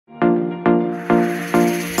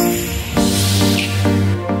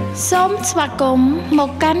សូមស្វាគមន៍ម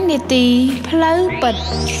កកាន់នីតិផ្លូវពិត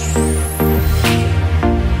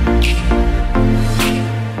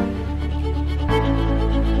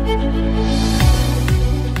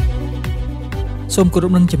សូមគោរ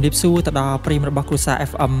ពនឹងជំរាបសួរទៅដល់ប្រិយមិត្តរបស់គ្រួសារ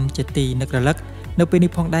FM ជាទីនឹករលឹកនៅពេលនេះ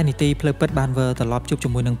ផងដែរនីតិផ្លូវពិតបានវិលត្រឡប់ជួបជា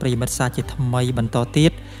មួយនឹងប្រិយមិត្តសាជាថ្មីបន្តទៀ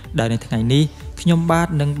តដែលនៅថ្ងៃនេះខ្ញុំបាទ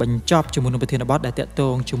នឹងបញ្ចប់ជាមួយនឹងប្រធានបទដែលតាក់ទ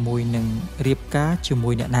ងជាមួយនឹងរៀបការជា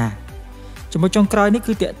មួយអ្នកណាចំណុចចុងក្រោយនេះ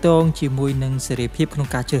គឺតាក់ទងជាមួយនឹងសេរីភាពក្នុង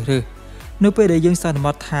ការជ្រើសរើសនៅពេលដែលយើងសន្ម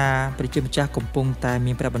តថាព្រះជាម្ចាស់កំពុងតែ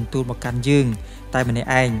មានព្រះបន្ទូលមកកាន់យើងតែម្នាក់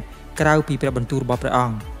ឯងក្រៅពីព្រះបន្ទូលរបស់ព្រះអ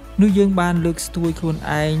ង្គនោះយើងបានលើកស្ទួយខ្លួន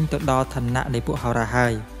ឯងទៅដល់ឋានៈនៃពួកហោរាហើ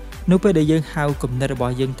យនៅពេលដែលយើងហៅគំនិតរប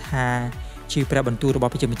ស់យើងថាជាព្រះបន្ទូលរប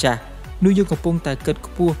ស់ព្រះជាម្ចាស់នោះយើងកំពុងតែគិត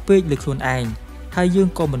ខ្ពស់ពេកលើខ្លួនឯងហើយយើង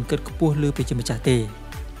ក៏មិនគិតខ្ពស់លើព្រះជាម្ចាស់ទេ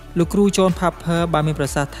លោកគ្រូ John Piper បានមានប្រ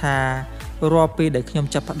សាសន៍ថារាល់ពេលដែលខ្ញុំ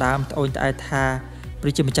ចាប់ផ្ដើមត្អូញត្អែថាព្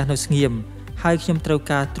រះជាម្ចាស់នៅស្ងៀមហើយខ្ញុំត្រូវ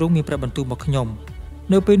ការទ្រង់មានព្រះបន្ទូលមកខ្ញុំ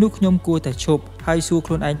នៅពេលនោះខ្ញុំគួរតែឈប់ហើយសួរ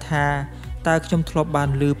ខ្លួនឯងថាតើខ្ញុំធ្លាប់បាន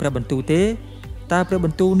ឮព្រះបន្ទូលទេតើព្រះប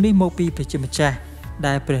ន្ទូលនេះមកពីព្រះជាម្ចាស់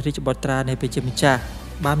ដែលព្រះរាជបុត្រានៃព្រះជាម្ចាស់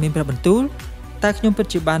បានមានព្រះបន្ទូលតែខ្ញុំពិត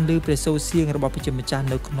ជាបានឮព្រះសូរសៀងរបស់ព្រះជាម្ចាស់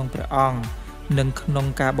នៅក្នុងព្រះអង្គនិងក្នុង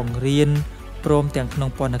ការបង្រៀនព្រមទាំងក្នុង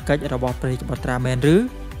ពន្ធកិច្ចរបស់ព្រះរាជបុត្រាមែនឬ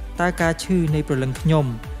តើការឈឺនៃព្រលឹងខ្ញុំ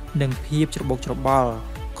និងភាពច្របូកច្របល់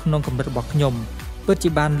ក្នុងកម្រិតរបស់ខ្ញុំពិតជា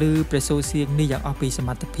បានឮព្រះសូរសៀងនេះយ៉ាងអស់ពីសម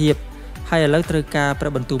ត្ថភាពហើយឥឡូវត្រូវការព្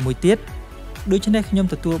រះបន្ទូលមួយទៀតដូច្នេះខ្ញុំ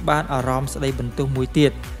ទទួលបានអារម្មណ៍ស្ដីបន្ទោសមួយទៀ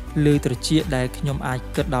តលើត្រចៀកដែលខ្ញុំអាច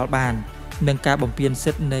គិតដល់បាននិងការបំពាន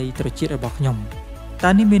សិទ្ធិនៃត្រចៀករបស់ខ្ញុំតើ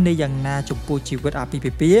នេះមានន័យយ៉ាងណាចំពោះជីវិតអាពាហ៍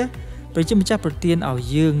ពិពាហ៍ព្រះជាម្ចាស់ប្រទានឲ្យ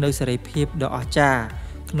យើងនៅសេរីភាពដ៏អស្ចារ្យ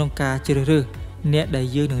ក្នុងការជ្រើសរើសអ្នកដែល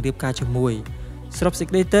យើងនឹងរៀបការជាមួយសរុបសេច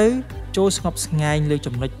ក្តីទៅចូលស្ងប់ស្ងាយលើ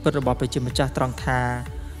ចំណុចពិតរបស់ព្រះជាម្ចាស់ត្រង់ថា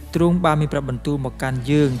ទ្រង់បានមានព្រះបន្ទូលមកកាន់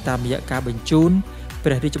យើងតាមរយៈការបញ្ជូនព្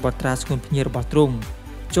រះរាជបុត្រាស្គនភ្ញាររបស់ទ្រង់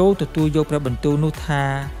ចូលទទួលយកព្រះបន្ទូលនោះថា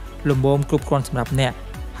លំមគ្រប់គ្រាន់សម្រាប់អ្នក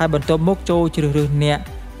ហើយបន្ទាប់មកចូលជ្រើសរើសអ្នក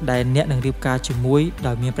ដែលអ្នកនឹងរៀបការជាមួយ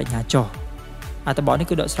ដោយមានប្រាជ្ញាចុះអត្ថបទនេះ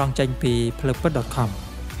គឺដកស្រង់ចេញពីផ្លូវពិត .com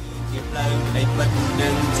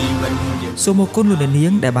សូមអរគុណលោកអ្នកនា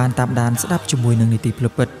ងដែលបានតាមដានស្ដាប់ជាមួយនឹងនីតិផ្លូ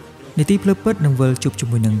វពិតនីតិផ្លូវពិតនឹងវិលជួបជា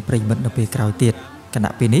មួយនឹងប្រិយមិត្តនៅពេលក្រោយទៀតគ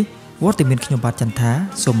ណៈពេលនេះវត្តមានខ្ញុំបាទចន្ទថា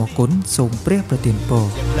សូមអរគុណសូមព្រះប្រទានពរ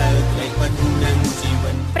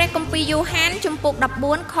ព្រះគម្ពីរយ៉ូហានជំពូក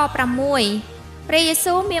14ខ6ព្រះយេ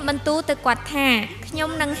ស៊ូវមានបន្ទូលទៅគាត់ថាខ្ញុំ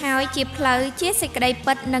នឹងហើយជាផ្លូវជាសេចក្តី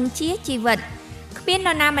ពិតនិងជាជីវិតគ្មានន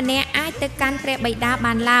រណាម្នាក់អាចទៅកាន់ព្រះបិតា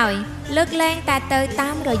បានឡើយលើកលែងតែទៅតា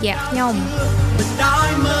មរយៈខ្ញុំមិនដោយ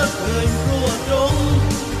មើលឃើញព្រោះទ្រង់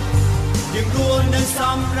យើងគួរនឹង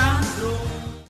សំរាមទ្រង់